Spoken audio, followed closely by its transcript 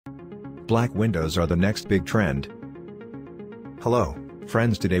Black windows are the next big trend. Hello,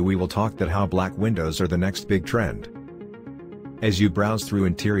 friends, today we will talk that how black windows are the next big trend. As you browse through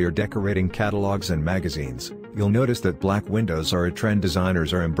interior decorating catalogs and magazines, you'll notice that black windows are a trend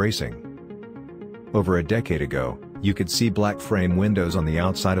designers are embracing. Over a decade ago, you could see black frame windows on the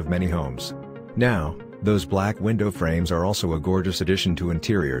outside of many homes. Now, those black window frames are also a gorgeous addition to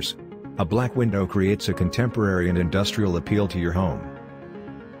interiors. A black window creates a contemporary and industrial appeal to your home.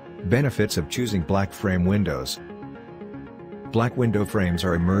 Benefits of choosing black frame windows. Black window frames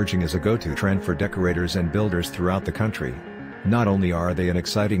are emerging as a go-to trend for decorators and builders throughout the country. Not only are they an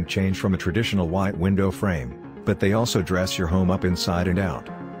exciting change from a traditional white window frame, but they also dress your home up inside and out.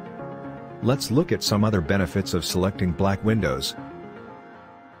 Let's look at some other benefits of selecting black windows.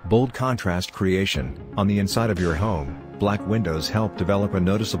 Bold contrast creation. On the inside of your home, black windows help develop a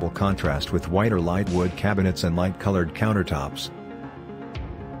noticeable contrast with white or light wood cabinets and light-colored countertops.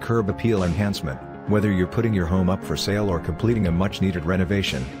 Curb appeal enhancement. Whether you're putting your home up for sale or completing a much-needed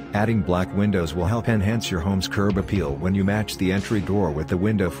renovation, adding black windows will help enhance your home's curb appeal when you match the entry door with the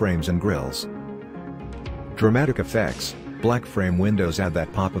window frames and grills. Dramatic effects. Black frame windows add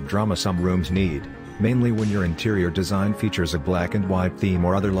that pop of drama some rooms need, mainly when your interior design features a black and white theme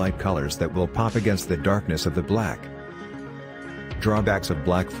or other light colors that will pop against the darkness of the black. Drawbacks of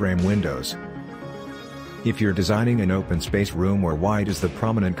black frame windows. If you're designing an open space room where white is the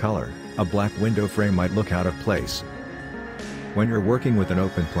prominent color, a black window frame might look out of place. When you're working with an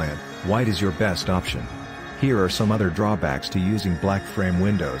open plan, white is your best option. Here are some other drawbacks to using black frame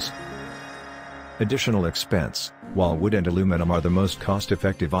windows. Additional expense. While wood and aluminum are the most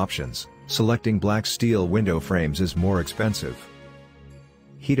cost-effective options, selecting black steel window frames is more expensive.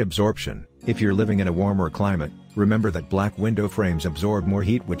 Heat absorption. If you're living in a warmer climate, remember that black window frames absorb more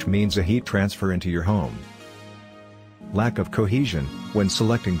heat, which means a heat transfer into your home. Lack of cohesion. When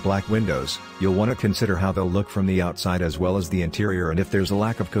selecting black windows, you'll want to consider how they'll look from the outside as well as the interior, and if there's a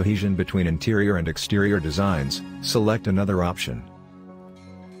lack of cohesion between interior and exterior designs, select another option.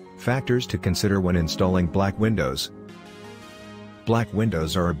 Factors to consider when installing black windows. Black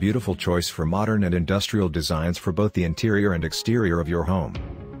windows are a beautiful choice for modern and industrial designs for both the interior and exterior of your home.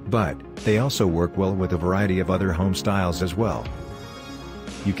 But, they also work well with a variety of other home styles as well.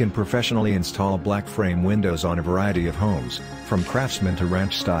 You can professionally install black frame windows on a variety of homes, from craftsman to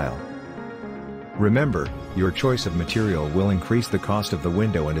ranch style. Remember, your choice of material will increase the cost of the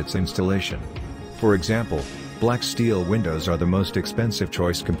window and its installation. For example, black steel windows are the most expensive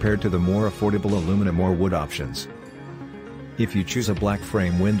choice compared to the more affordable aluminum or wood options. If you choose a black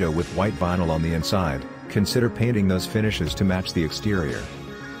frame window with white vinyl on the inside, consider painting those finishes to match the exterior.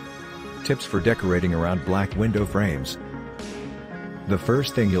 Tips for decorating around black window frames. The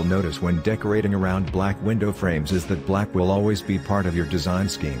first thing you'll notice when decorating around black window frames is that black will always be part of your design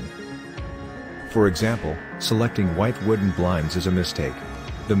scheme. For example, selecting white wooden blinds is a mistake.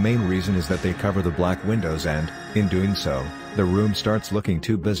 The main reason is that they cover the black windows and, in doing so, the room starts looking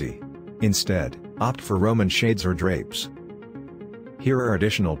too busy. Instead, opt for Roman shades or drapes. Here are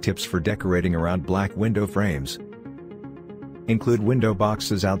additional tips for decorating around black window frames. Include window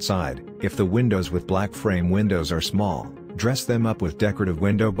boxes outside. If the windows with black frame windows are small, dress them up with decorative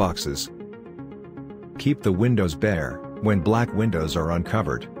window boxes. Keep the windows bare. When black windows are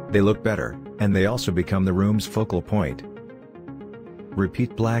uncovered, they look better, and they also become the room's focal point.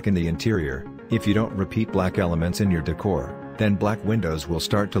 Repeat black in the interior. If you don't repeat black elements in your decor, then black windows will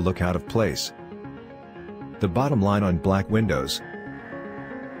start to look out of place. The bottom line on black windows.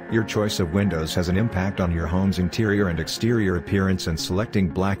 Your choice of windows has an impact on your home's interior and exterior appearance, and selecting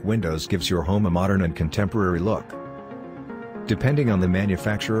black windows gives your home a modern and contemporary look. Depending on the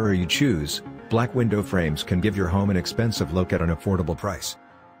manufacturer you choose, black window frames can give your home an expensive look at an affordable price.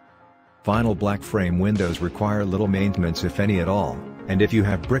 Vinyl black frame windows require little maintenance, if any at all, and if you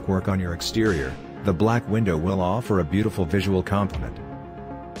have brickwork on your exterior, the black window will offer a beautiful visual complement.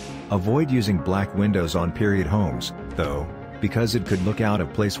 Avoid using black windows on period homes, though, because it could look out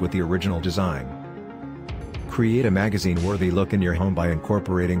of place with the original design. Create a magazine-worthy look in your home by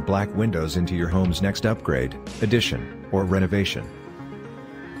incorporating black windows into your home's next upgrade, addition, or renovation.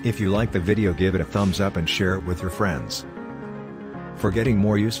 If you like the video, give it a thumbs up and share it with your friends. For getting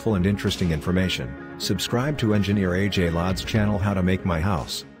more useful and interesting information, subscribe to Engineer AJ Ladd's channel How to Make My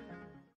House.